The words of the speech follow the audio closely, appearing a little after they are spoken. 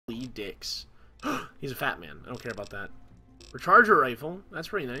dicks. He's a fat man. I don't care about that. Recharger rifle. That's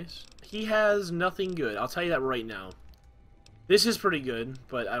pretty nice. He has nothing good. I'll tell you that right now. This is pretty good,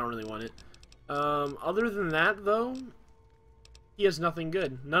 but I don't really want it. Other than that, though, he has nothing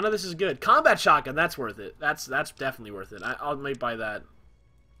good. None of this is good. Combat shotgun. That's worth it. That's definitely worth it. I might buy that.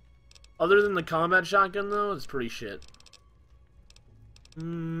 Other than the combat shotgun, though, it's pretty shit.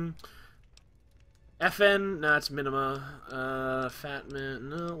 FN, nah, it's minima. Fatman,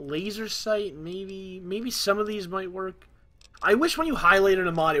 no. Laser sight, maybe. Maybe some of these might work. I wish when you highlighted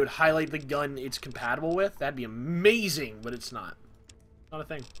a mod, it would highlight the gun it's compatible with. That'd be amazing, but it's not. Not a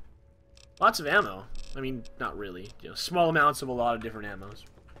thing. Lots of ammo. I mean, not really. You know, small amounts of a lot of different ammos.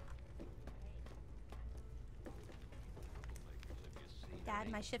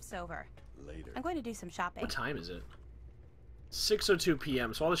 Dad, my shift's over. Later. I'm going to do some shopping. What time is it? 6:02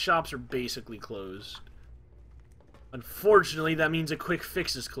 p.m. So all the shops are basically closed. Unfortunately, that means a quick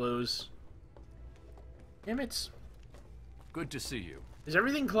fix is closed. Damn it. Good to see you. Is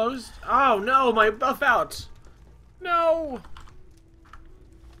everything closed? Oh no, my buff out. No.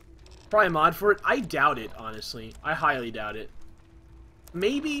 Probably a mod for it. I doubt it, honestly. I highly doubt it.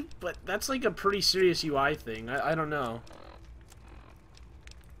 Maybe, but that's like a pretty serious UI thing. I don't know.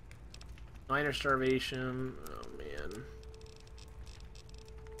 Minor starvation. Oh man.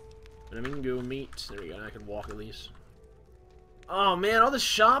 Flamingo meat. There we go. I can walk at least. Oh man, all the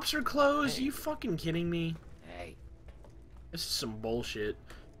shops are closed. Are you fucking kidding me? Hey. This is some bullshit.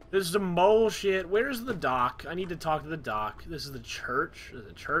 This is some bullshit. Where's the dock? I need to talk to the dock. This is the church. Is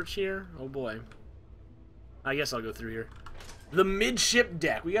the church here? Oh boy. I guess I'll go through here. The midship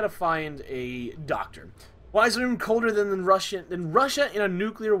deck. We gotta find a doctor. Why is the room colder than Russia in a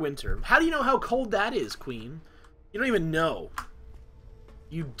nuclear winter? How do you know how cold that is, Queen? You don't even know.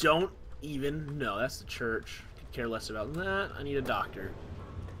 You don't even know. That's the church. Could care less about that. I need a doctor.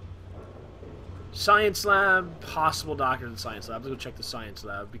 Science lab. Possible doctor in the science lab. Let's go check the science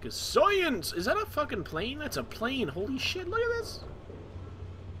lab because science! Is that a fucking plane? That's a plane. Holy shit, look at this.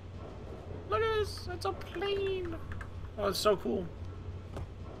 Look at this. That's a plane. Oh, it's so cool.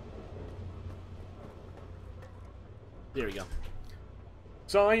 There we go.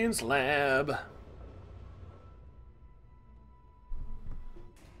 Science lab. But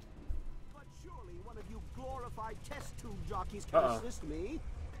surely one of you glorified test tube jockeys can assist me.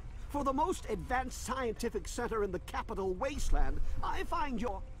 For the most advanced scientific center in the capital Wasteland, I find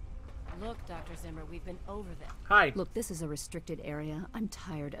your... Look, Dr. Zimmer, we've been over this. Hi. Look, this is a restricted area. I'm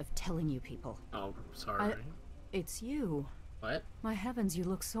tired of telling you people. Oh, sorry. It's you. What? My heavens, you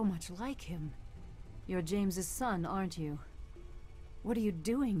look so much like him. You're James's son, aren't you? What are you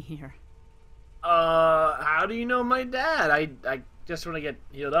doing here? How do you know my dad? I just want to get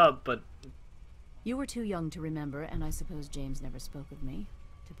healed up, but... You were too young to remember, and I suppose James never spoke of me.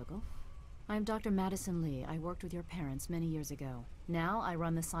 Typical. I'm Dr. Madison Lee. I worked with your parents many years ago. Now I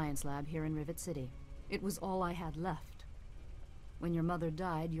run the science lab here in Rivet City. It was all I had left. When your mother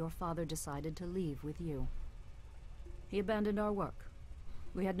died, your father decided to leave with you. He abandoned our work.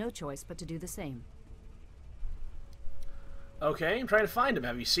 We had no choice but to do the same. Okay, I'm trying to find him.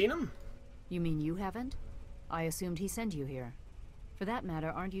 Have you seen him? You mean you haven't? I assumed he sent you here. For that matter,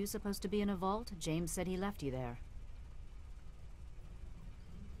 aren't you supposed to be in a vault? James said he left you there.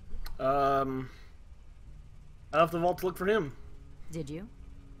 I left the vault to look for him. Did you?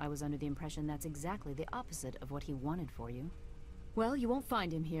 I was under the impression that's exactly the opposite of what he wanted for you. Well, you won't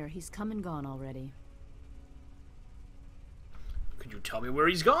find him here. He's come and gone already. Could you tell me where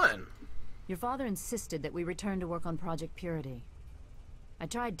he's gone? Your father insisted that we return to work on Project Purity. I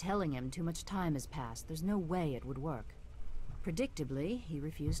tried telling him too much time has passed. There's no way it would work. Predictably, he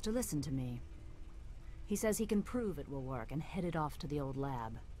refused to listen to me. He says he can prove it will work and headed off to the old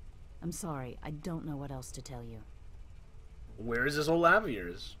lab. I'm sorry, I don't know what else to tell you. Where is this old lab of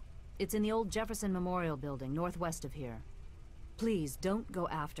yours? It's in the old Jefferson Memorial Building, northwest of here. Please, don't go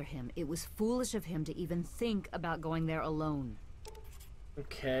after him. It was foolish of him to even think about going there alone.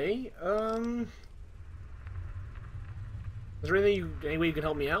 Okay, is there any way you can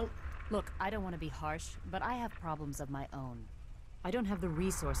help me out? Look, I don't want to be harsh, but I have problems of my own. I don't have the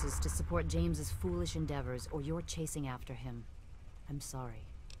resources to support James's foolish endeavors, or you're chasing after him. I'm sorry.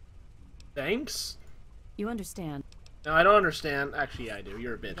 Thanks? You understand? No, I don't understand. Actually, yeah, I do.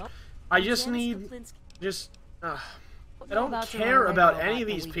 You're a bitch. I just need... I don't care about any of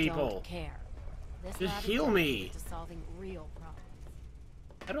these people. Just heal me.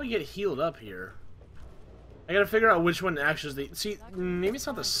 How do I get healed up here? I gotta figure out which one actually is the... See, maybe it's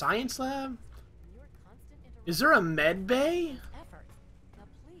not the science lab? Is there a med bay?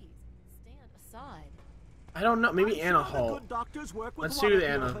 I don't know. Maybe Anna The Hall. good doctors work with Let's see with water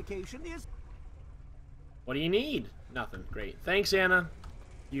Anna. purification is What do you need? Nothing. Great. Thanks, Anna.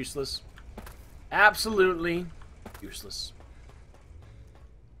 Useless. Absolutely useless.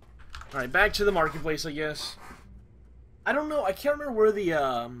 Alright, back to the marketplace, I guess. I don't know. I can't remember where the,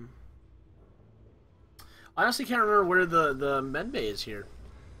 I honestly can't remember where the med bay is here.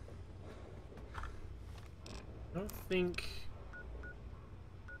 I don't think...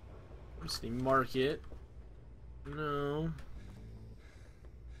 What's the market? No.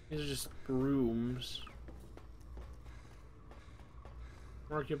 These are just rooms.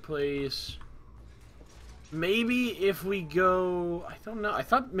 Marketplace. Maybe if we go... I don't know. I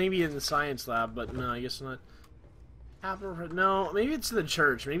thought maybe in the science lab, but no, I guess not. No, maybe it's the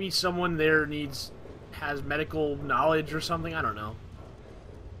church. Maybe someone there has medical knowledge or something. I don't know.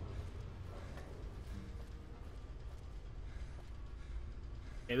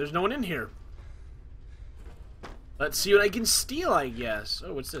 Okay, there's no one in here. Let's see what I can steal, I guess.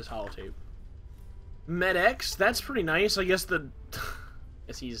 Oh, what's this? Holotape. MedX? That's pretty nice. I guess the...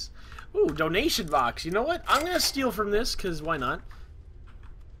 guess he's... Ooh, donation box. You know what? I'm gonna steal from this, because why not?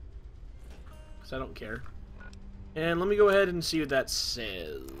 Because I don't care. And let me go ahead and see what that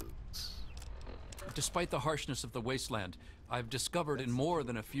says. Despite the harshness of the wasteland, I've discovered in more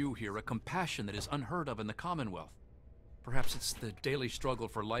than a few here a compassion that is unheard of in the Commonwealth. Perhaps it's the daily struggle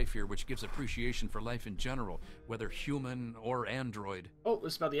for life here which gives appreciation for life in general, whether human or android. Oh,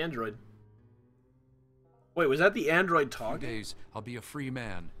 this is about the android. Wait, was that the android In talk? 2 days, I'll be a free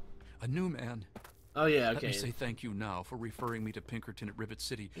man. A new man. Oh, yeah, Let me okay. say thank you now for referring me to Pinkerton at Rivet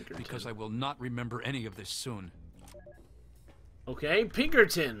City, because I will not remember any of this soon. Okay,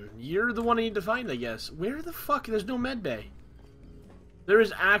 Pinkerton. You're the one I need to find, I guess. Where the fuck? There's no med bay. There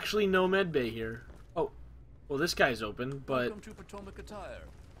is actually no med bay here. Oh, well, this guy's open, but... Welcome to Potomac Attire.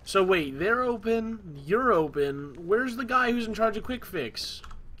 So wait, they're open, you're open. Where's the guy who's in charge of Quick Fix?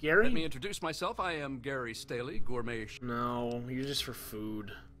 Gary? Let me introduce myself. I am Gary Staley, gourmet. No, you're just for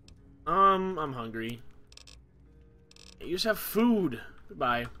food. I'm hungry. You just have food.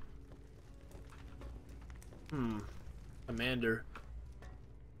 Goodbye. Commander.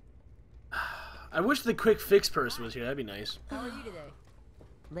 I wish the Quick Fix person was here. That'd be nice. How are you today?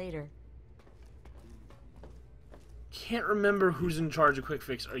 Later. Can't remember who's in charge of Quick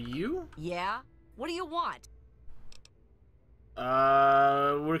Fix. Are you? Yeah? What do you want?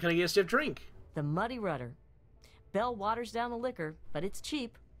 Where can I get a stiff drink? The Muddy Rudder. Bell waters down the liquor, but it's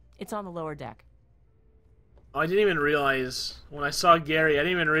cheap. It's on the lower deck. Oh, I didn't even realize. When I saw Gary, I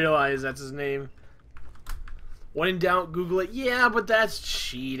didn't even realize that's his name. When in doubt, Google it. Yeah, but that's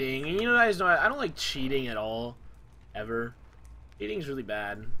cheating. And you guys know I don't like cheating at all. Ever. Cheating's really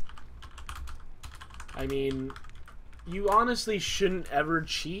bad. I mean, you honestly shouldn't ever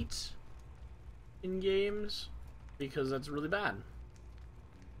cheat in games, because that's really bad.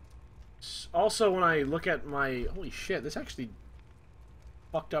 Also, when I look at my... Holy shit, this actually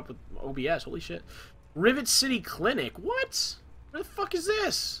fucked up with OBS. Holy shit. Rivet City Clinic. What? Where the fuck is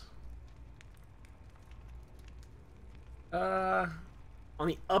this? On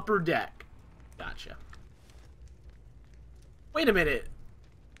the upper deck. Gotcha. Wait a minute.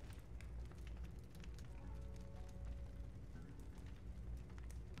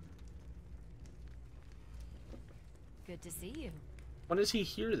 Good to see you. When is he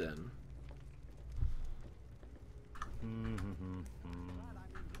here then?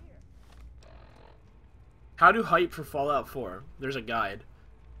 How to hype for Fallout 4. There's a guide.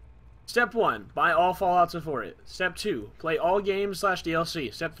 Step 1. Buy all Fallouts before it. Step 2. Play all games /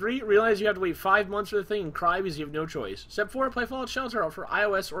 DLC. Step 3. Realize you have to wait 5 months for the thing and cry because you have no choice. Step 4. Play Fallout Shelter out for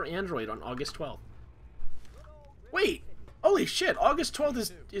iOS or Android on August 12th. Wait! Holy shit! August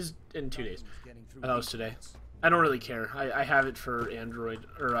 12th is in 2 days. I thought it was today. I don't really care. I have it for Android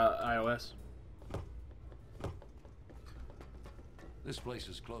or iOS. This place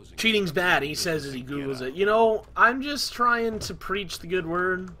is closing. Cheating's bad, he says as he Googles it. You know, I'm just trying to preach the good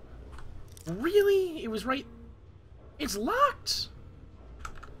word. Really? It was right... It's locked!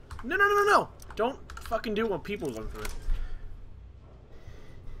 No, no, no, no, no! Don't fucking do it when people are going through it.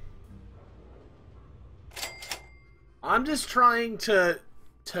 I'm just trying to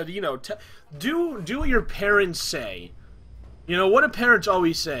you know, do what your parents say. You know, what do parents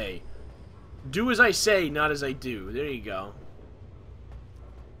always say? Do as I say, not as I do. There you go.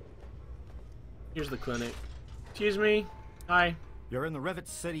 Here's the clinic. Excuse me. Hi. You're in the Rivet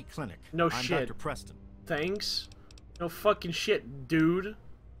City Clinic. No I'm shit. Dr. Preston. Thanks. No fucking shit, dude.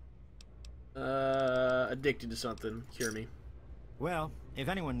 Addicted to something. Cure me. Well, if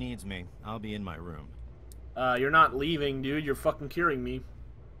anyone needs me, I'll be in my room. You're not leaving, dude. You're fucking curing me.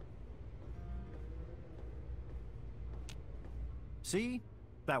 See?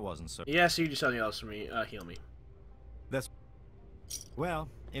 That wasn't so... Yeah, so you do something else for me. Heal me. That's... Well,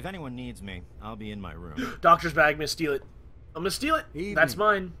 if anyone needs me, I'll be in my room. Doctor's bag, I'm gonna steal it. I'm gonna steal it. Evening. That's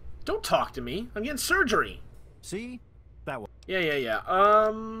mine. Don't talk to me. I'm getting surgery. See? That was...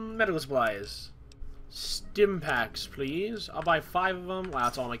 Yeah. Medical supplies. Stim packs, please. I'll buy 5 of them. Wow,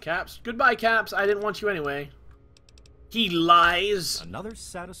 that's all my caps. Goodbye, caps. I didn't want you anyway. He lies. Another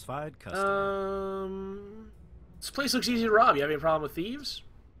satisfied customer. This place looks easy to rob. You have any problem with thieves?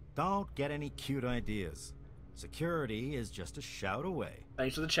 Don't get any cute ideas. Security is just a shout away.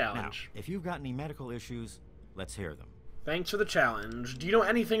 Thanks for the Now, challenge. if you've got any medical issues, let's hear them. Thanks for the challenge. Do you know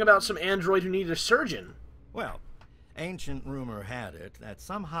anything about some android who needed a surgeon? Well, ancient rumor had it that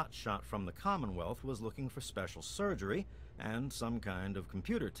some hotshot from the Commonwealth was looking for special surgery and some kind of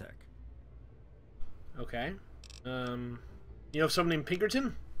computer tech. Okay. You have someone named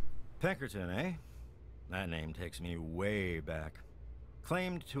Pinkerton? Pinkerton, eh? That name takes me way back.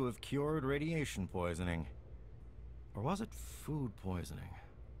 Claimed to have cured radiation poisoning. Or was it food poisoning?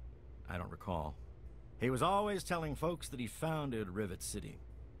 I don't recall. He was always telling folks that he founded Rivet City.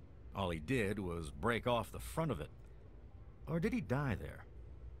 All he did was break off the front of it. Or did he die there?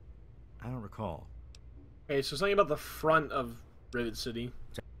 I don't recall. Okay, so something about the front of Rivet City.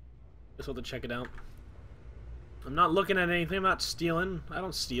 Just want to check it out. I'm not looking at anything. I'm not stealing. I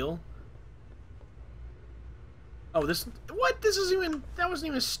don't steal. Oh, this... What? This isn't even... That wasn't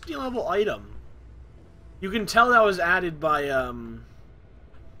even a stealable item. You can tell that was added by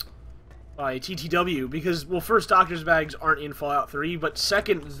TTW, because, well, first, doctor's bags aren't in Fallout 3, but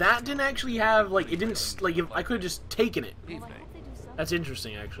second, that didn't actually have, like, it didn't... Like, if I could have just taken it. That's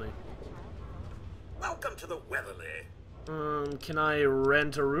interesting, actually. Welcome to the Weatherly. Can I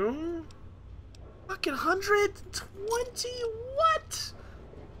rent a room? Fucking 120? What?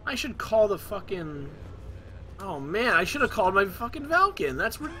 I should call the fucking... Oh man, I should have called my fucking Falcon.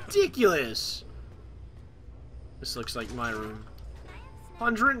 That's ridiculous. This looks like my room.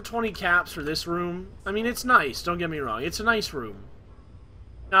 120 caps for this room. I mean, it's nice, don't get me wrong. It's a nice room.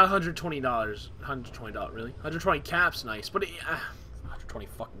 Not $120. $120, really? 120 caps, nice. But 120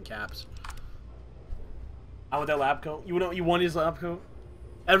 fucking caps. I want that lab coat. You want his lab coat?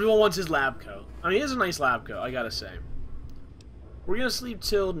 Everyone wants his lab coat. I mean, it is a nice lab coat, I gotta say. We're gonna sleep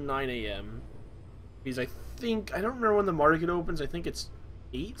till 9 a.m. Because I don't remember when the market opens. I think it's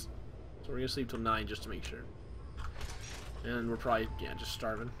 8. So we're gonna sleep till 9 just to make sure. And we're probably, yeah, just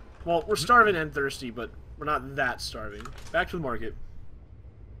starving. Well, we're starving and thirsty, but we're not that starving. Back to the market.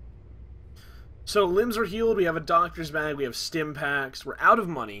 So, limbs are healed. We have a doctor's bag. We have stim packs. We're out of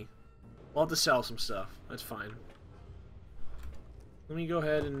money. We'll have to sell some stuff. That's fine. Let me go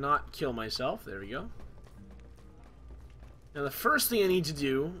ahead and not kill myself. There we go. Now, the first thing I need to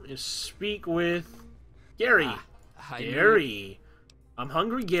do is speak with Gary. Gary. I'm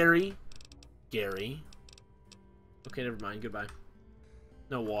hungry, Gary. Gary. Okay, never mind. Goodbye.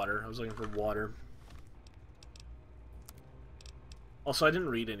 No water. I was looking for water. Also, I didn't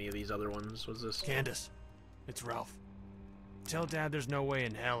read any of these other ones. What's this? Candace, it's Ralph. Tell Dad there's no way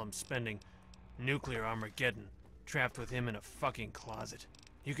in hell I'm spending nuclear Armageddon trapped with him in a fucking closet.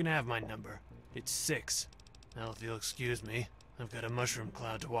 You can have my number. It's 6. Now, if you'll excuse me, I've got a mushroom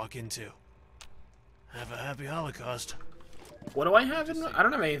cloud to walk into. Have a happy Holocaust. What do I have in... I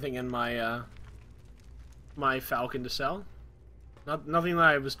don't have anything in my, my Falcon to sell. Nothing that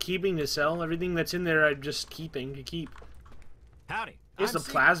I was keeping to sell. Everything that's in there I'm just keeping to keep. Howdy. Here's the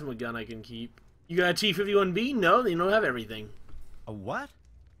plasma gun I can keep. You got a T-51B? No, they don't have everything. A what?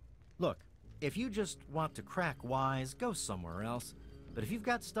 Look, if you just want to crack wise, go somewhere else. But if you've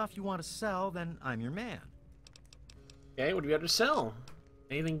got stuff you want to sell, then I'm your man. Okay, what do we have to sell?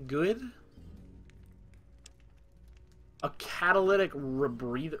 Anything good? A catalytic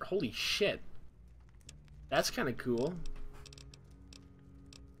rebreather. Holy shit. That's kind of cool.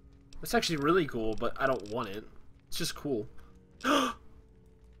 That's actually really cool, but I don't want it. It's just cool.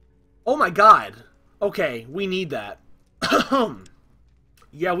 Oh my god. Okay, we need that.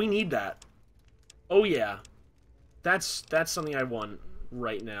 Yeah, we need that. Oh yeah. That's something I want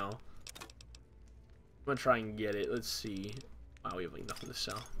right now. I'm gonna try and get it. Let's see. Wow, we have like nothing to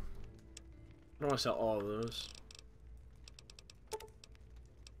sell. I don't want to sell all of those.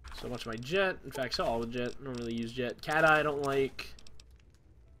 So much of my jet. In fact, sell all the jet. I don't really use jet. Cat eye I don't like.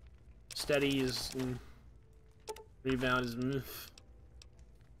 Steady is... Rebound is...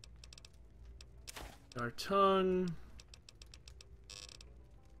 Our tongue.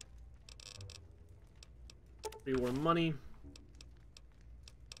 Reward money.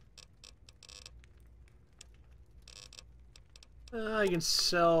 I can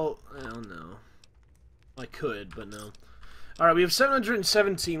sell... I don't know. I could, but no. Alright, we have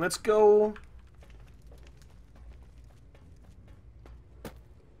 717. Let's go...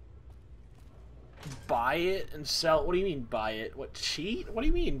 buy it and sell... What do you mean, buy it? What, cheat? What do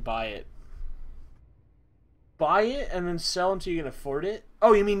you mean, buy it? Buy it and then sell until you can afford it?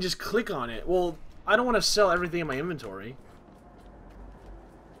 Oh, you mean just click on it? Well, I don't want to sell everything in my inventory.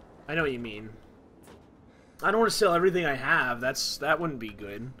 I know what you mean. I don't want to sell everything I have. That wouldn't be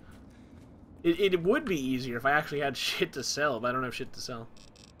good. It would be easier if I actually had shit to sell, but I don't have shit to sell.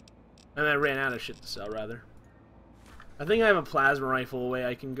 And I ran out of shit to sell, rather. I think I have a plasma rifle away.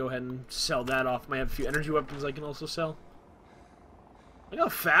 I can go ahead and sell that off. I have a few energy weapons I can also sell. Look how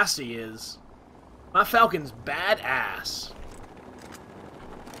fast he is. My Falcon's badass.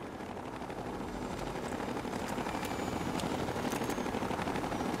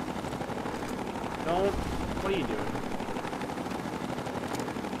 Don't. What are you doing?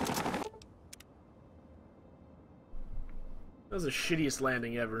 That was the shittiest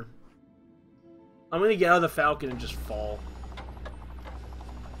landing ever. I'm gonna get out of the Falcon and just fall.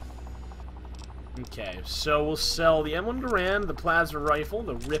 Okay, so we'll sell the M1 Garand, the plasma rifle,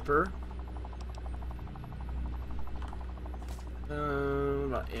 the Ripper.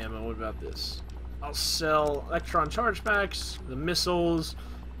 What about ammo? What about this? I'll sell electron charge packs, the missiles.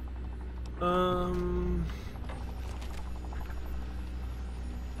 You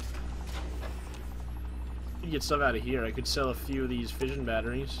get stuff out of here. I could sell a few of these fission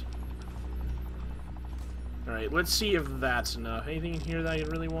batteries. Alright, let's see if that's enough. Anything in here that I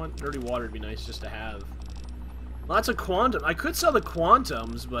really want? Dirty water would be nice just to have. Lots of quantum. I could sell the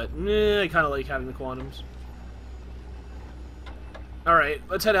quantums, but I kind of like having the quantums. Alright,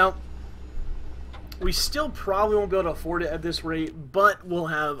 let's head out. We still probably won't be able to afford it at this rate, but we'll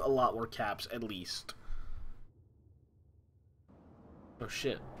have a lot more caps, at least. Oh,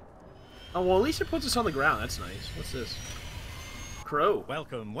 shit. Oh, well, at least it puts us on the ground. That's nice. What's this? Crow.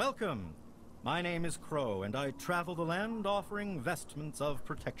 Welcome, welcome. My name is Crow, and I travel the land offering vestments of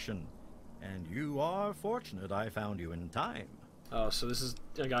protection. And you are fortunate I found you in time. Oh, so this is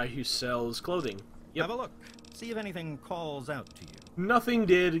a guy who sells clothing. Yep. Have a look. See if anything calls out to you. Nothing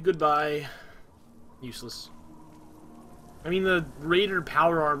did. Goodbye. Useless. I mean, the Raider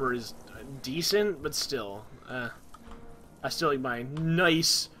power armor is decent, but still. I still like my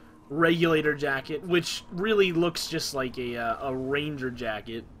nice regulator jacket, which really looks just like a ranger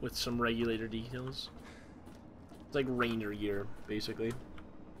jacket with some regulator details. It's like ranger gear, basically.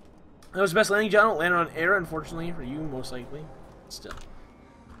 That was the best landing, John. Landed on air, unfortunately for you, most likely. Still.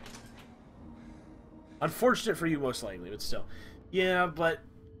 Unfortunate for you, most likely, but still. Yeah, but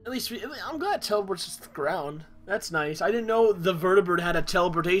at least I'm glad it teleports us to the ground. That's nice. I didn't know the vertibird had a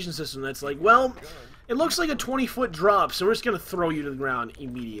teleportation system that's like, well, it looks like a 20-foot drop, so we're just gonna throw you to the ground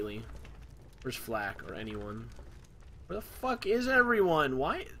immediately. Where's Flack or anyone? Where the fuck is everyone?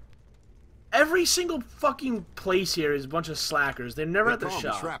 Why? Every single fucking place here is a bunch of slackers. They're never at the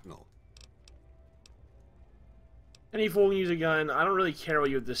shop. Shrapnel. Any fool can use a gun. I don't really care what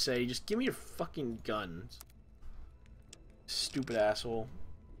you have to say. Just give me your fucking guns. Stupid asshole.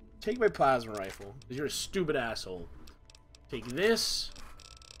 Take my plasma rifle, because you're a stupid asshole. Take this.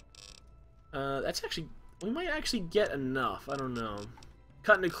 That's actually... We might actually get enough. I don't know.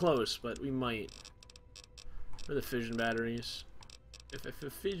 Cutting it close, but we might. Where are the fission batteries? If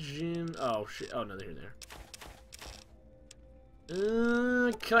fission... Oh, shit. Oh, no, they're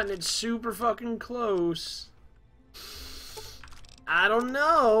there. Cutting it super fucking close. I don't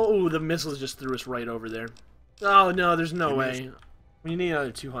know. Ooh, the missiles just threw us right over there. Oh, no, there's no way. We need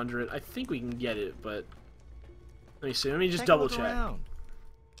another 200. I think we can get it, but... Let me see. Let me just double check. Around.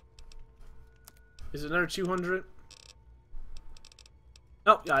 Is it another 200?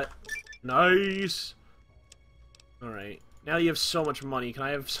 Oh, got it. Nice! Alright. Now you have so much money. Can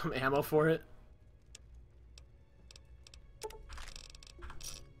I have some ammo for it?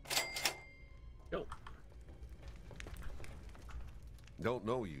 Go. Don't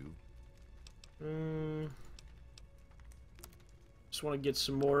know you. Just want to get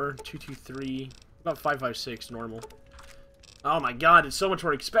some more. 223. About 556 normal. Oh my god, it's so much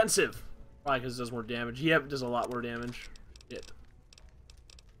more expensive! Probably because it does more damage. Yep, it does a lot more damage. Shit.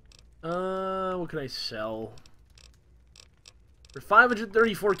 What can I sell? For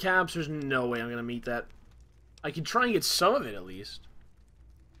 534 caps, there's no way I'm gonna meet that. I can try and get some of it at least.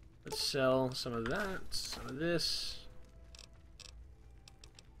 Let's sell some of that, some of this.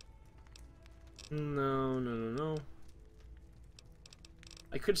 No.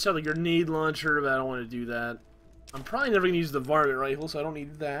 I could sell the grenade launcher, but I don't want to do that. I'm probably never going to use the varmint rifle, so I don't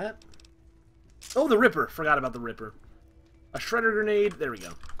need that. Oh, the Ripper. Forgot about the Ripper. A shredder grenade. There we go.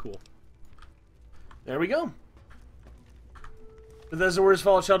 Cool. There we go. That's the worst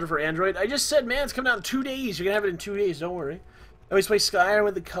fallout shelter for Android. I just said, man, it's coming out in 2 days. You're gonna have it in 2 days. Don't worry. I always play Skyrim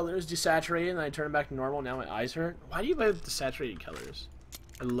with the colors desaturated, and then I turn them back to normal. Now my eyes hurt. Why do you play with desaturated colors?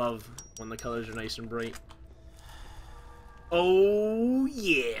 I love when the colors are nice and bright. Oh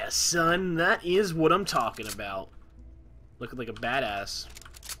yeah, son, that is what I'm talking about. Looking like a badass.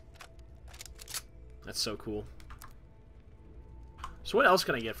 That's so cool. So what else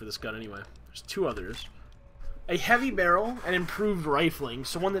can I get for this gun anyway? There's 2 others. A heavy barrel and improved rifling.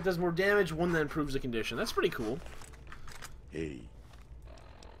 So one that does more damage, one that improves the condition. That's pretty cool. Hey.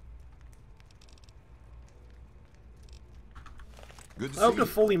 Good to see I hope to you.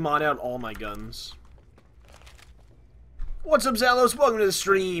 fully mod out all my guns. What's up, Zalos? Welcome to the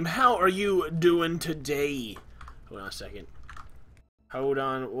stream. How are you doing today? Hold on a second. Hold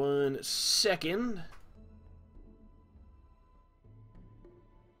on 1 second.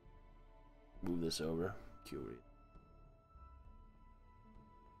 Move this over.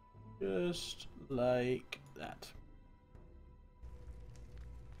 Just like that.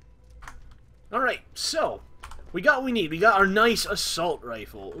 Alright, so we got what we need. We got our nice assault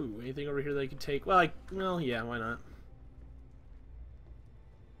rifle. Ooh, anything over here that I can take? Well, yeah, why not?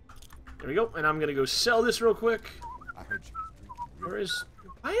 There we go. And I'm gonna go sell this real quick. I heard you. Where is...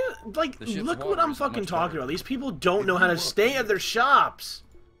 The ship's look what water I'm isn't fucking much talking better. about. These people don't know how to stay at their shops.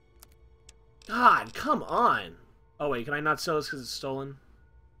 God, come on. Oh, wait, can I not sell this because it's stolen?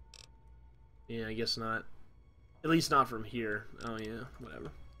 Yeah, I guess not. At least not from here. Oh, yeah,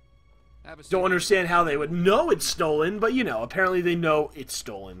 whatever. Don't understand how they would know it's stolen, but, you know, apparently they know it's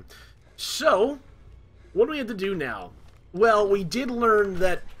stolen. So, what do we have to do now? Well, we did learn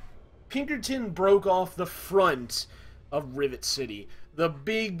that Pinkerton broke off the front of Rivet City. The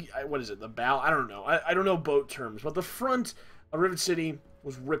big, what is it, the bow? I don't know. I don't know boat terms, but the front of Rivet City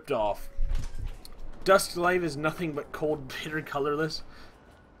was ripped off. Dusk's life is nothing but cold, bitter, colorless.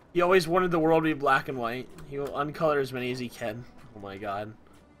 He always wanted the world to be black and white. He will uncolor as many as he can. Oh my god.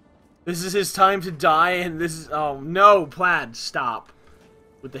 This is his time to die, and this is... Oh, no, Plaid, stop.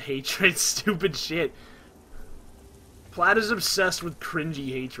 With the hatred, stupid shit. Plaid is obsessed with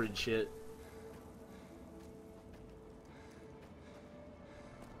cringy hatred shit.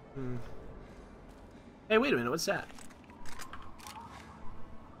 Hey, wait a minute, what's that?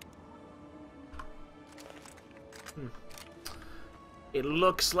 It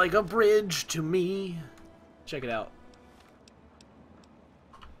looks like a bridge to me. Check it out.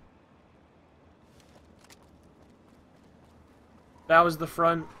 That was the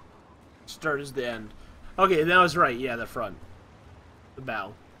front. Start is the end. Okay, that was right. Yeah, the front. The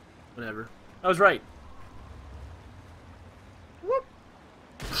bow. Whatever. I was right. Whoop.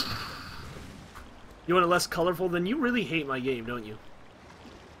 You want it less colorful? Then you really hate my game, don't you?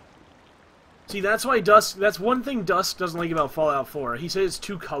 See, that's why Dusk... That's one thing Dusk doesn't like about Fallout 4. He says it's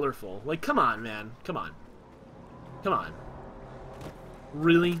too colorful. Like, come on, man. Come on. Come on.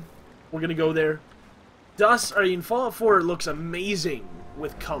 Really? We're gonna go there? Dusk... I mean, Fallout 4 looks amazing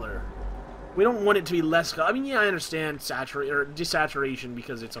with color. We don't want it to be less color. I mean, yeah, I understand desaturation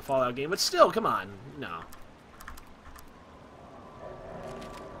because it's a Fallout game, but still, come on. No.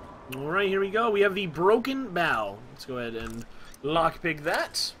 Alright, here we go. We have the broken bow. Let's go ahead and lockpick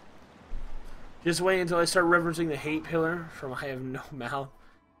that. Just wait until I start referencing the hate pillar from I Have No Mouth.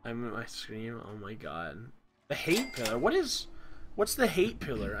 I'm at my screen. Oh my god. The hate pillar? What's the hate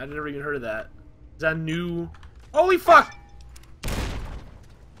pillar? I've never even heard of that. Is that new? Holy fuck!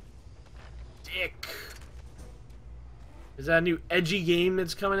 Dick. Is that a new edgy game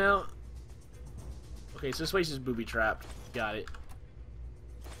that's coming out? Okay, so this place is booby-trapped. Got it.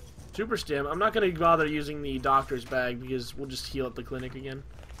 Super stim. I'm not gonna bother using the doctor's bag because we'll just heal at the clinic again.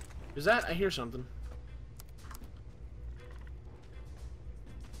 Is that? I hear something.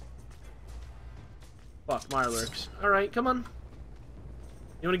 Fuck, Mirelurks. Alright, come on.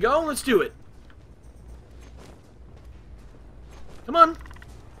 You wanna go? Let's do it. Come on. You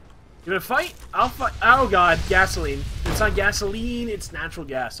gonna fight? I'll fight. Oh god, gasoline. It's not gasoline, it's natural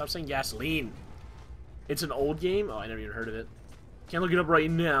gas. Stop saying gasoline. It's an old game? Oh, I never even heard of it. Can't look it up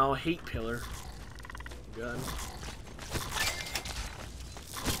right now. Hate pillar. God.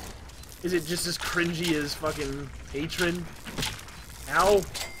 Is it just as cringy as fucking hatred? Ow.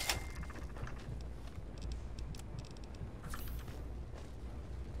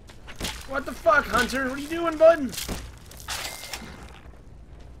 What the fuck, Hunter? What are you doing, bud?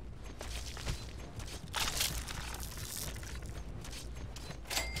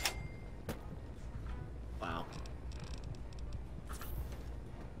 Wow.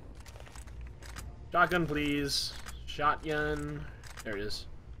 Shotgun, please. Shotgun. There it is.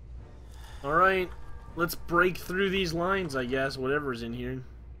 Alright. let's break through these lines, I guess. Whatever's in here.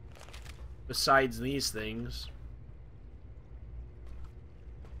 Besides these things.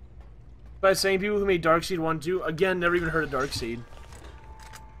 By saying people who made Darkseid 1 2, again, never even heard of Darkseid.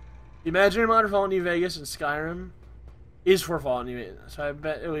 The imaginary mod for Fallout New Vegas and Skyrim is for Fallout New Vegas, so I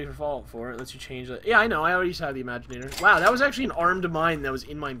bet it'll be for Fallout 4. It lets you change that. Yeah, I know. I already had the Imaginator. Wow, that was actually an armed mine that was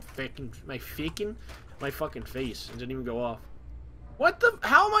in my fucking face and didn't even go off. What the?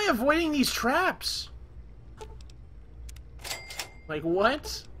 How am I avoiding these traps? Like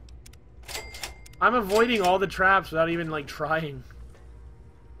what? I'm avoiding all the traps without even like trying.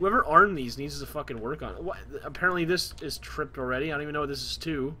 Whoever armed these needs to fucking work on it. What? Apparently this is tripped already. I don't even know what this is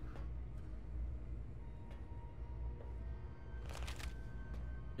to.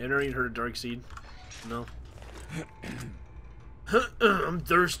 You never even heard of Darkseid? No. I'm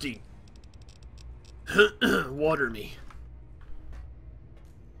thirsty. Water me.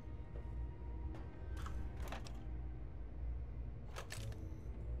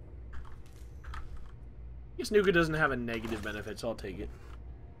 I guess Nuka doesn't have a negative benefit, so I'll take it.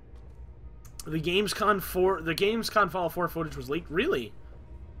 The Gamescom Fallout 4 footage was leaked? Really?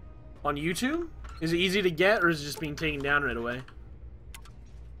 On YouTube? Is it easy to get, or is it just being taken down right away?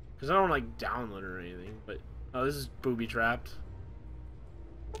 Because I don't like download it or anything, but oh, this is booby trapped.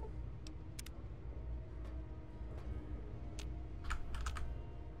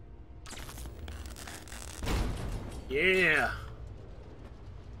 Yeah.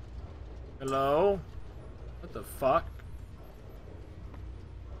 Hello? What the fuck?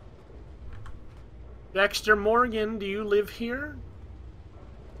 Dexter Morgan, do you live here?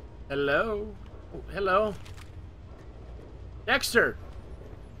 Hello? Oh, hello? Dexter!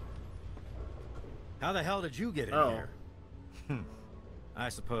 How the hell did you get in here? I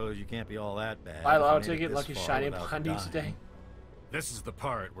suppose you can't be all that bad. I'll take it, lucky shiny Bundy today. This is the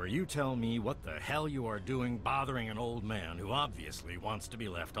part where you tell me what the hell you are doing bothering an old man who obviously wants to be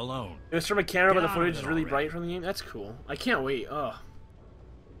left alone. It was from a camera, but the footage is really bright from the game. That's cool. I can't wait. Ugh.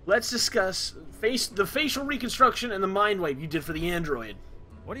 Let's discuss the facial reconstruction and the mind wipe you did for the android.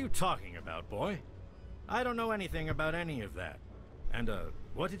 What are you talking about, boy? I don't know anything about any of that. And,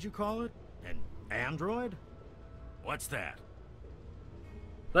 what did you call it? An android? What's that?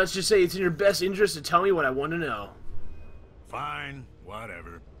 Let's just say it's in your best interest to tell me what I want to know. Fine,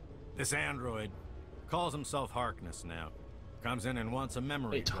 whatever. This android calls himself Harkness now. Comes in and wants a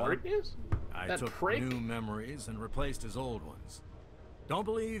memory. Wait, Harkness? I took new memories and replaced his old ones. Don't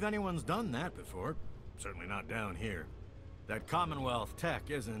believe anyone's done that before. Certainly not down here. That Commonwealth tech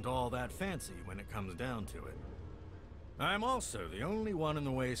isn't all that fancy when it comes down to it. I'm also the only one in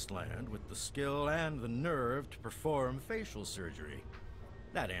the Wasteland with the skill and the nerve to perform facial surgery.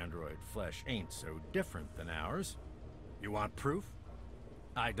 That android flesh ain't so different than ours. You want proof?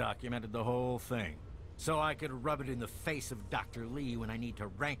 I documented the whole thing, so I could rub it in the face of Dr. Lee when I need to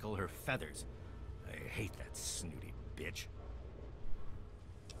rankle her feathers. I hate that snooty bitch.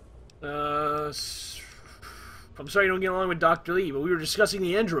 I'm sorry you don't get along with Dr. Lee, but we were discussing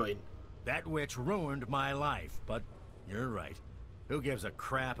the android. That witch ruined my life, but you're right. Who gives a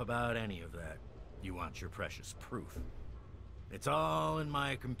crap about any of that? You want your precious proof. It's all in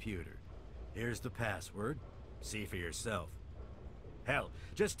my computer. Here's the password. See for yourself. Hell,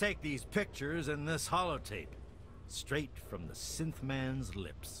 just take these pictures and this holotape. Straight from the synth man's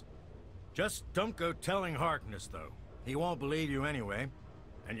lips. Just don't go telling Harkness, though. He won't believe you anyway.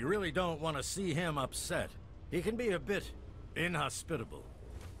 And you really don't want to see him upset. He can be a bit inhospitable.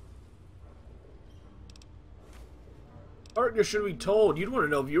 Harkness should be told. You'd want to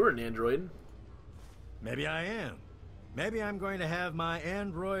know if you were an android. Maybe I am. Maybe I'm going to have my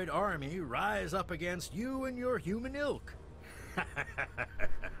android army rise up against you and your human ilk.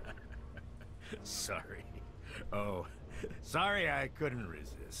 Sorry. Oh, sorry I couldn't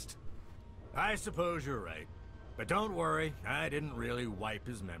resist. I suppose you're right. But don't worry, I didn't really wipe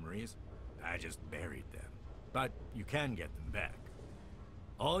his memories. I just buried them. But you can get them back.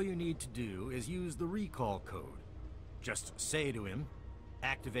 All you need to do is use the recall code. Just say to him,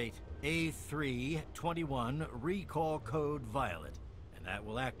 activate A321 recall code Violet, and that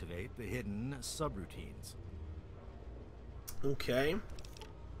will activate the hidden subroutines. Okay.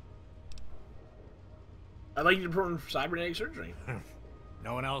 I'd like you to perform cybernetic surgery.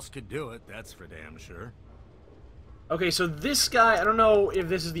 No one else could do it, that's for damn sure. Okay, so this guy, I don't know if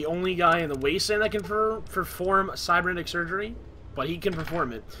this is the only guy in the Wasteland that can perform cybernetic surgery, but he can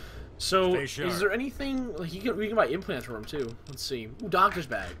perform it. So, is there anything, like, we can buy implants for him, too. Let's see. Ooh, doctor's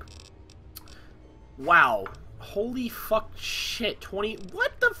bag. Wow. Holy fuck shit.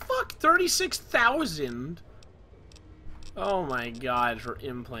 What the fuck? 36,000? Oh my god, for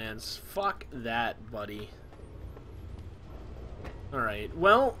implants. Fuck that, buddy. Alright,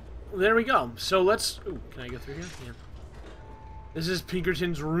 well, there we go. So let's... Ooh, can I go through here? Yeah. This is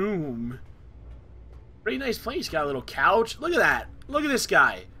Pinkerton's room. Pretty nice place. Got a little couch. Look at that. Look at this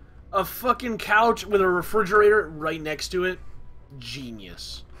guy. A fucking couch with a refrigerator right next to it.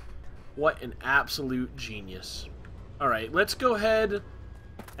 Genius. What an absolute genius. Alright, let's go ahead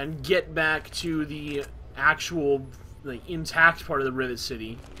and get back to the actual, like, intact part of the Rivet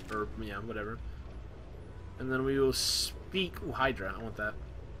City. Or, yeah, whatever. And then we will speak... Ooh, Hydra. I want that.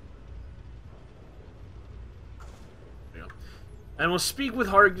 There we go. And we'll speak with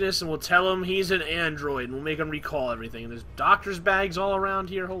Harkness, and we'll tell him he's an android, and we'll make him recall everything. And there's doctor's bags all around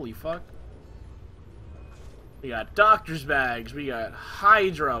here. Holy fuck. We got doctor's bags, we got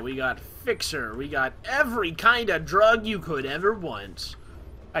Hydra, we got Fixer, we got every kind of drug you could ever want.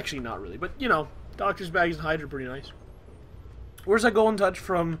 Actually, not really, but, you know, doctor's bags and Hydra are pretty nice. Where's that golden touch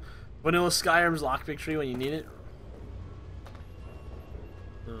from Vanilla Skyrim's lockpick tree when you need it?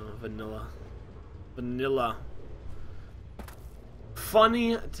 Oh, vanilla. Vanilla.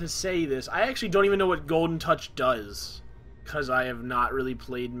 Funny to say this, I actually don't even know what golden touch does. Because I have not really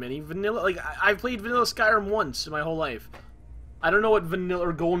played many vanilla... Like, I've played Vanilla Skyrim once in my whole life. I don't know what vanilla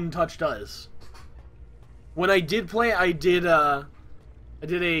or golden touch does. When I did play, I did a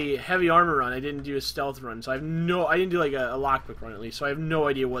heavy armor run. I didn't do a stealth run, so I didn't do like a lockpick run at least, so I have no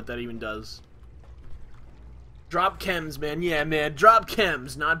idea what that even does. Drop chems, man. Yeah, man. Drop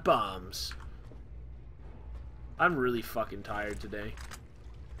chems, not bombs. I'm really fucking tired today.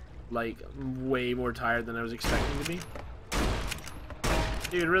 Like, way more tired than I was expecting to be.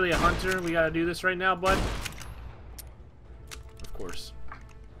 Dude, really a hunter? We gotta do this right now, bud? Of course.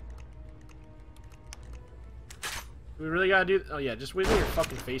 We really gotta do... Oh yeah, just wiggle your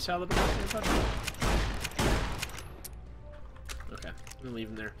fucking face out of the bud. Okay, I'm gonna leave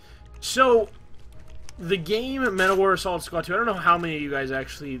him there. So, the game Men of War Assault Squad 2, I don't know how many of you guys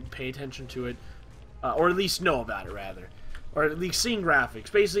actually pay attention to it. Or at least know about it, rather. Or at least seeing graphics.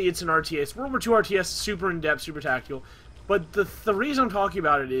 Basically, it's an RTS. World War II RTS, super in-depth, super tactical. But the reason I'm talking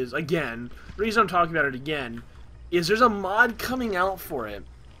about it is, again, is there's a mod coming out for it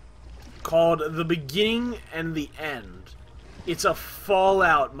called The Beginning and the End. It's a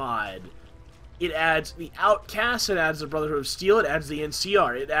Fallout mod. It adds the Outcasts, it adds the Brotherhood of Steel, it adds the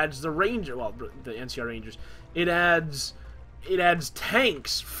NCR, it adds the Ranger, well, the NCR Rangers. It adds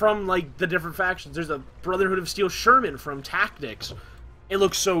tanks from, like, the different factions. There's a Brotherhood of Steel Sherman from Tactics. It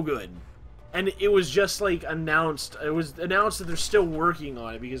looks so good. And it was just, like, announced. It was announced that they're still working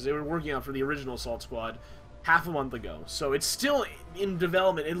on it because they were working on it for the original Assault Squad half a month ago. So it's still in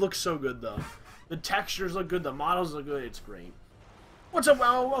development. It looks so good, though. The textures look good. The models look good. It's great. What's up,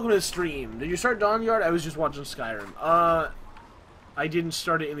 Wow? Welcome to the stream. Did you start Dawn Guard? I was just watching Skyrim. I didn't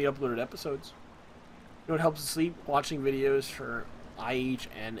start it in the uploaded episodes. You know what helps us sleep? Watching videos for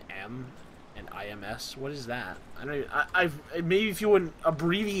IHNM and IMS. What is that? I don't even... maybe if you wouldn't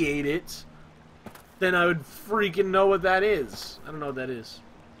abbreviate it... then I would freaking know what that is. I don't know what that is.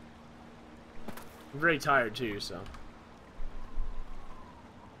 I'm very tired too, so.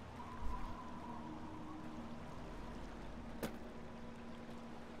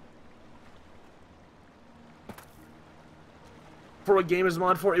 For what game is the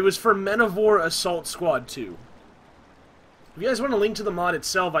mod for? It was for Men of War Assault Squad 2. If you guys want a link to the mod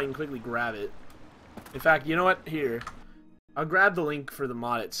itself, I can quickly grab it. In fact, you know what? Here. I'll grab the link for the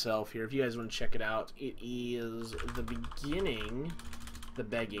mod itself here if you guys want to check it out. It is the beginning, the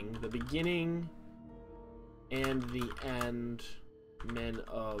beginning and the end Men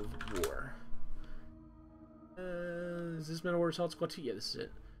of War. Is this Men of War Assault Squad 2? Yeah, this is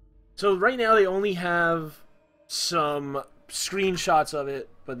it. So right now they only have some screenshots of it,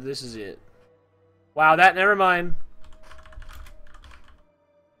 but this is it. Wow, never mind.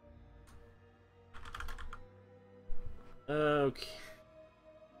 Okay.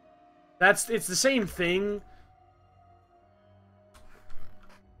 It's the same thing.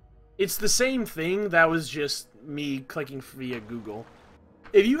 It's the same thing. That was just me clicking via Google.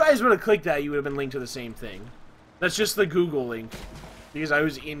 If you guys would have clicked that, you would have been linked to the same thing. That's just the Google link. Because I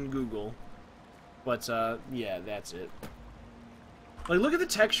was in Google. But, yeah, that's it. Like, look at the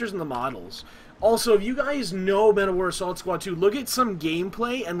textures and the models. Also, if you guys know Men of War Assault Squad 2, look at some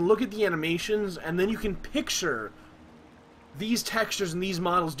gameplay and look at the animations, and then you can picture these textures and these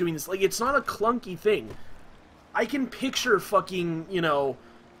models doing this. Like, it's not a clunky thing. I can picture fucking, you know,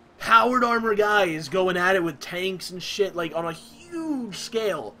 powered armor guys going at it with tanks and shit, like, on a huge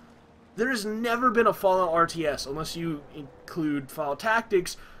scale. There's never been a Fallout RTS, unless you include Fallout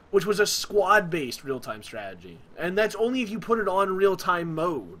Tactics, which was a squad-based real-time strategy. And that's only if you put it on real-time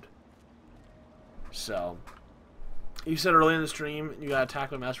mode. So, you said earlier in the stream you got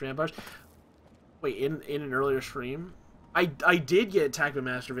attacked by master vampires. Wait, in an earlier stream? I did get attacked by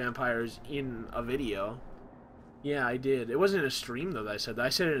master vampires in a video. Yeah, I did. It wasn't in a stream, though, that I said that. I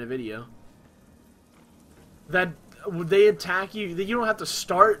said it in a video. That they attack you. You don't have to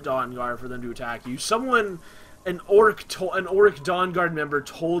start Dawnguard for them to attack you. An Orc Dawnguard member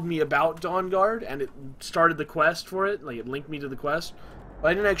told me about Dawnguard, and it started the quest for it. Like, it linked me to the quest. But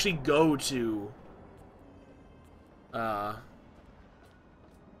I didn't actually go to... what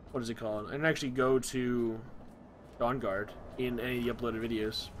is it called? I didn't actually go to Dawnguard in any of the uploaded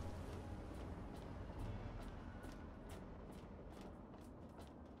videos.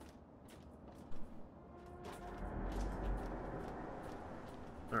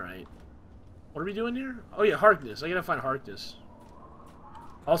 Alright. What are we doing here? Oh yeah, Harkness. I gotta find Harkness.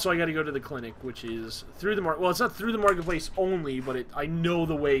 Also, I gotta go to the clinic, which is through the well, it's not through the marketplace only, but I know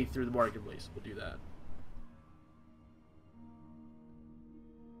the way through the marketplace. We'll do that.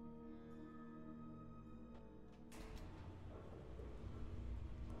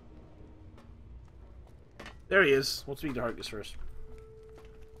 There he is. We'll speak to Harkness first.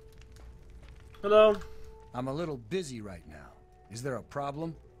 Hello? I'm a little busy right now. Is there a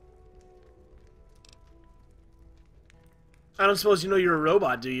problem? I don't suppose you know you're a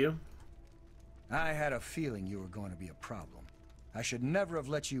robot, do you? I had a feeling you were going to be a problem. I should never have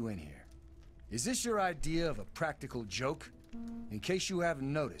let you in here. Is this your idea of a practical joke? In case you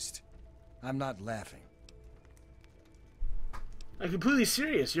haven't noticed, I'm not laughing. I'm completely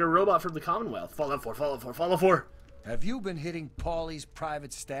serious. You're a robot from the Commonwealth. Follow 4, follow 4, follow 4. Have you been hitting Paulie's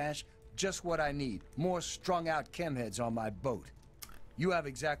private stash? Just what I need. More strung-out chemheads on my boat. You have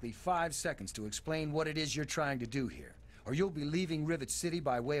exactly 5 seconds to explain what it is you're trying to do here, or you'll be leaving Rivet City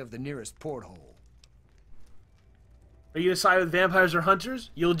by way of the nearest porthole. Are you gonna side with vampires or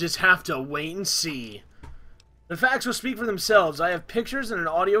hunters? You'll just have to wait and see. The facts will speak for themselves. I have pictures and an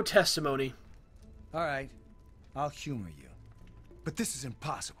audio testimony. All right. I'll humor you. But this is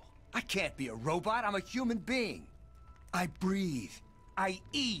impossible. I can't be a robot. I'm a human being. I breathe. I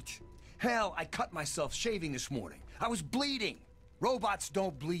eat. Hell, I cut myself shaving this morning. I was bleeding. Robots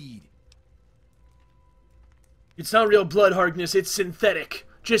don't bleed. It's not real blood, Harkness. It's synthetic.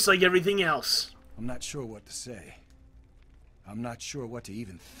 Just like everything else. I'm not sure what to say. I'm not sure what to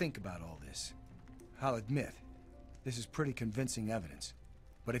even think about all this. I'll admit, this is pretty convincing evidence.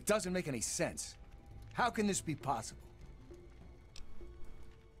 But it doesn't make any sense. How can this be possible?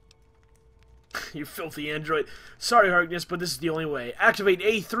 You filthy android. Sorry, Harkness, but this is the only way. Activate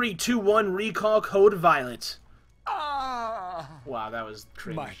A321 recall code Violet. Ah! Wow, that was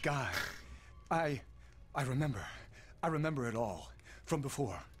cringe. My God. I remember. I remember it all. From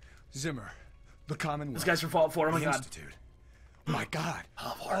before. Zimmer. The Commonwealth. This guy's from Fallout 4, oh my the God. Institute. My God.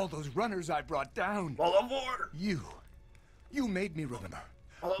 All those runners I brought down. Fallout 4. You made me remember.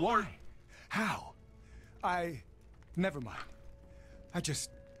 Fallout 4. Why? How? Never mind.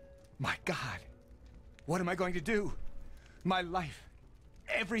 My God. What am I going to do? My life.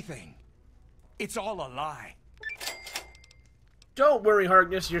 Everything. It's all a lie. Don't worry,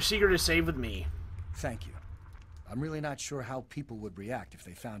 Harkness. Your secret is safe with me. Thank you. I'm really not sure how people would react if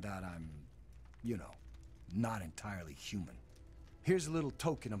they found out I'm, you know, not entirely human. Here's a little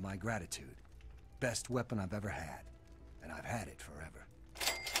token of my gratitude. Best weapon I've ever had. And I've had it forever.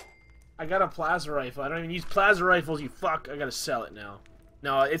 I got a plasma rifle. I don't even use plasma rifles, you fuck. I gotta sell it now.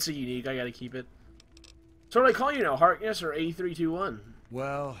 No, it's a unique. I gotta keep it. So what do I call you now? Harkness or A321?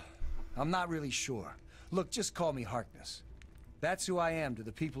 Well, I'm not really sure. Look, just call me Harkness. That's who I am to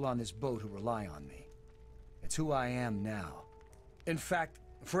the people on this boat who rely on me. It's who I am now. In fact,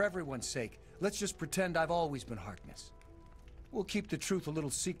 for everyone's sake, let's just pretend I've always been Harkness. We'll keep the truth a little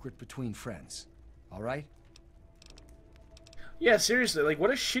secret between friends. All right? Yeah, seriously. Like,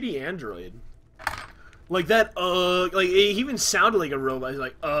 what a shitty android. Like that, like, he even sounded like a robot. He's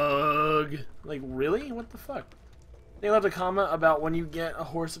like, ugh. Like, really? What the fuck? They left a comment about when you get a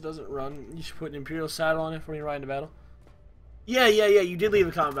horse that doesn't run, you should put an Imperial saddle on it before you ride into battle. Yeah, you did leave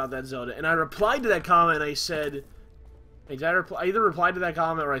a comment about that, Zelda. And I replied to that comment and I said... I either replied to that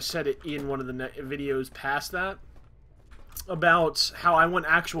comment or I said it in one of the videos past that. About how I want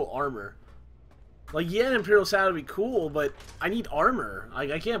actual armor. Like, yeah, an Imperial saddle would be cool, but I need armor.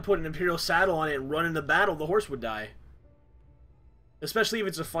 Like, I can't put an Imperial saddle on it and run into battle. The horse would die. Especially if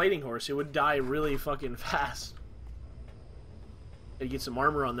it's a fighting horse. It would die really fucking fast. Gotta get some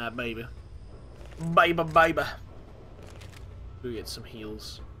armor on that, baby. Baby. Go get some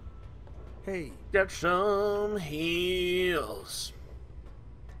heals. Hey. Get some heals.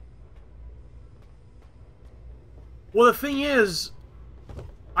 Well, the thing is,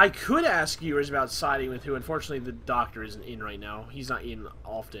 I could ask viewers about siding with who. Unfortunately, the doctor isn't in right now. He's not in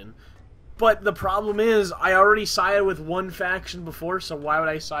often. But the problem is, I already sided with one faction before, so why would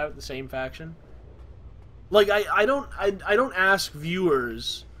I side with the same faction? Like, I don't ask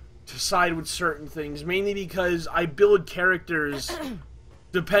viewers to side with certain things, mainly because I build characters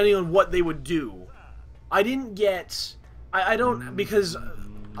depending on what they would do. I didn't get... I don't... Because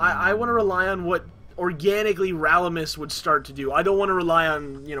I want to rely on what organically Ralamus would start to do. I don't want to rely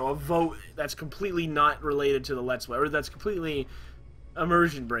on, you know, a vote that's completely not related to the Let's Play, or that's completely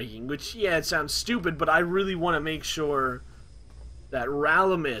immersion breaking, which, yeah, it sounds stupid, but I really want to make sure that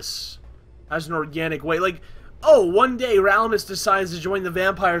Ralamus has an organic way. Like, oh, one day Ralamus decides to join the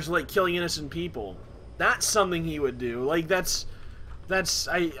vampires like killing innocent people. That's something he would do. Like, that's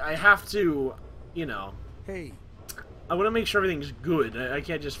I have to, you know. Hey. I want to make sure everything's good. I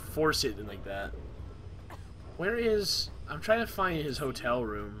can't just force it like that. Where is... I'm trying to find his hotel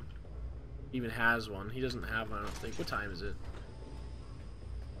room. He even has one. He doesn't have one, I don't think. What time is it?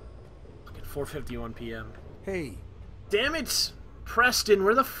 Fucking 4:51 p.m. Hey. Damn it! Preston,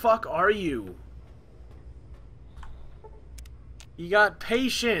 where the fuck are you? You got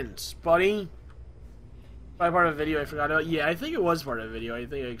patience, buddy. Probably part of a video I forgot about. Yeah, I think it was part of a video. I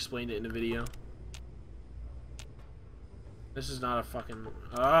think I explained it in a video. This is not a fucking...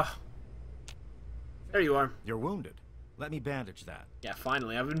 Ugh. There you are. You're wounded. Let me bandage that. Yeah,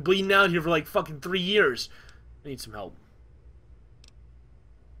 finally. I've been bleeding out here for like fucking 3 years. I need some help.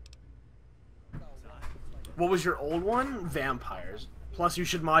 What was your old one? Vampires. Plus you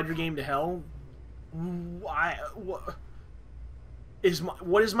should mod your game to hell? What is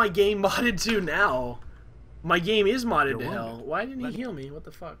my game modded to now? My game is modded to hell. Why didn't he heal me? What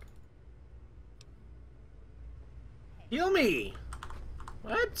the fuck? Heal me!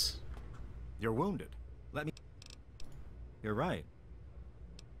 What? You're wounded. Let me... You're right.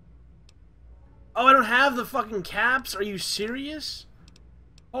 Oh, I don't have the fucking caps? Are you serious?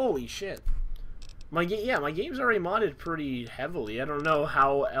 Holy shit. My game's already modded pretty heavily. I don't know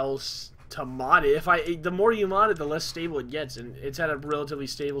how else to mod it. The more you mod it, the less stable it gets, and it's at a relatively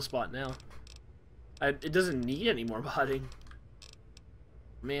stable spot now. It doesn't need any more modding.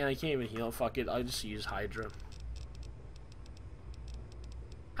 Man, I can't even heal. Fuck it. I'll just use Hydra.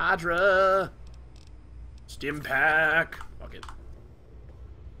 Hydra! Stim pack! Fuck it.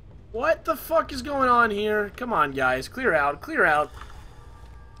 What the fuck is going on here? Come on, guys. Clear out. Clear out.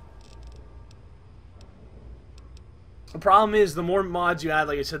 The problem is, the more mods you add,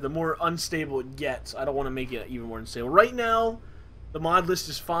 like I said, the more unstable it gets. I don't want to make it even more unstable. Right now, the mod list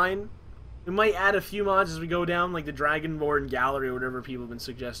is fine. We might add a few mods as we go down, like the Dragonborn Gallery or whatever people have been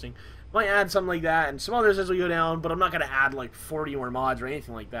suggesting. Might add something like that, and some others as we go down, but I'm not going to add like 40 more mods or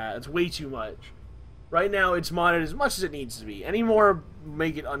anything like that. It's way too much. Right now, it's modded as much as it needs to be. Any more,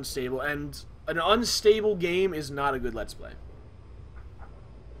 make it unstable, and an unstable game is not a good Let's Play.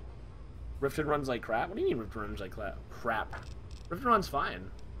 Riften runs like crap? What do you mean Riften runs like crap? Riften runs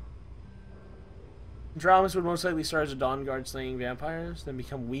fine. Dramas would most likely start as a Dawn Guard slaying vampires, then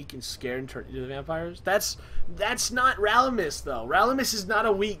become weak and scared and turn into the vampires. That's not Ralamus, though. Ralamus is not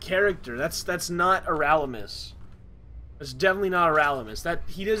a weak character. That's not a Ralamus. That's definitely not a Ralamus.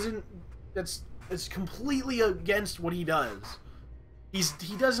 It's completely against what he does.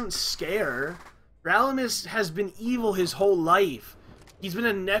 He doesn't scare. Ralamus has been evil his whole life. He's been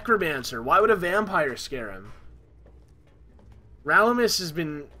a necromancer. Why would a vampire scare him? Ralamus has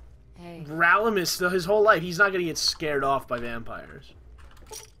been... Hey. Ralamus his whole life. He's not gonna get scared off by vampires.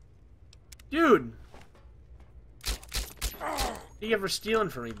 Dude! What do you get for stealing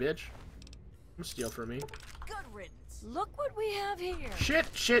from me, bitch? Don't steal from me. Good riddance. Look what we have here. Shit,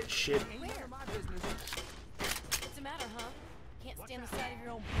 shit, shit. What's the matter, huh? Can't stand the sight of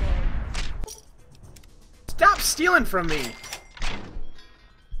your own blood. Stop stealing from me!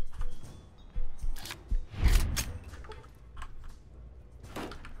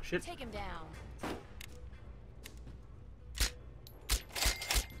 Shit. Take him down.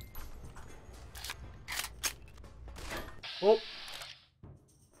 Oh.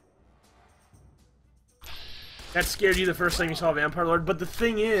 That scared you the first time you saw Vampire Lord, but the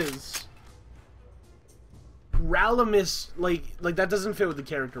thing is, Ralamus, like that doesn't fit with the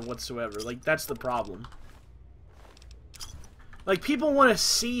character whatsoever. Like, that's the problem. Like, people want to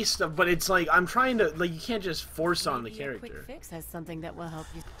see stuff, but it's like, I'm trying to, like, you can't just force on the character. Quick fix has something that will help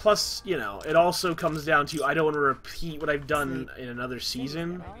you. Plus, you know, it also comes down to, I don't want to repeat what I've done in another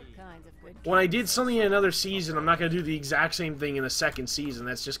season. When I did something in another season, I'm not going to do the exact same thing in a second season.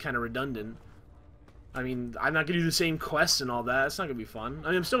 That's just kind of redundant. I mean, I'm not gonna do the same quests and all that. It's not gonna be fun. I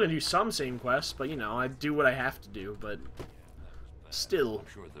mean, I'm still gonna do some same quests, but you know, I do what I have to do. But still,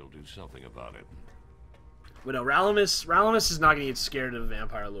 I'm sure they'll do something about it. But no, Ralamus is not gonna get scared of a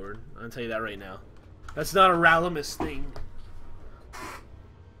Vampire Lord. I'll tell you that right now. That's not a Ralamus thing.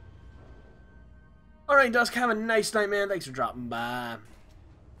 Alright, Dusk, have a nice night, man. Thanks for dropping by.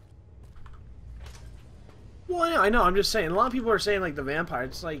 Well, yeah, I know, I'm just saying. A lot of people are saying, like, the vampire.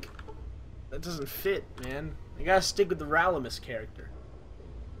 It's like, that doesn't fit, man. You gotta stick with the Ralamus character.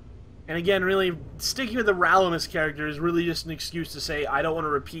 And again, really, sticking with the Ralamus character is really just an excuse to say, I don't want to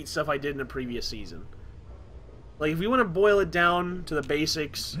repeat stuff I did in a previous season. Like, if we want to boil it down to the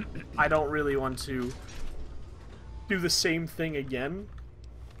basics, I don't really want to do the same thing again.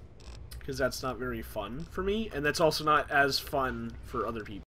 Because that's not very fun for me, and that's also not as fun for other people.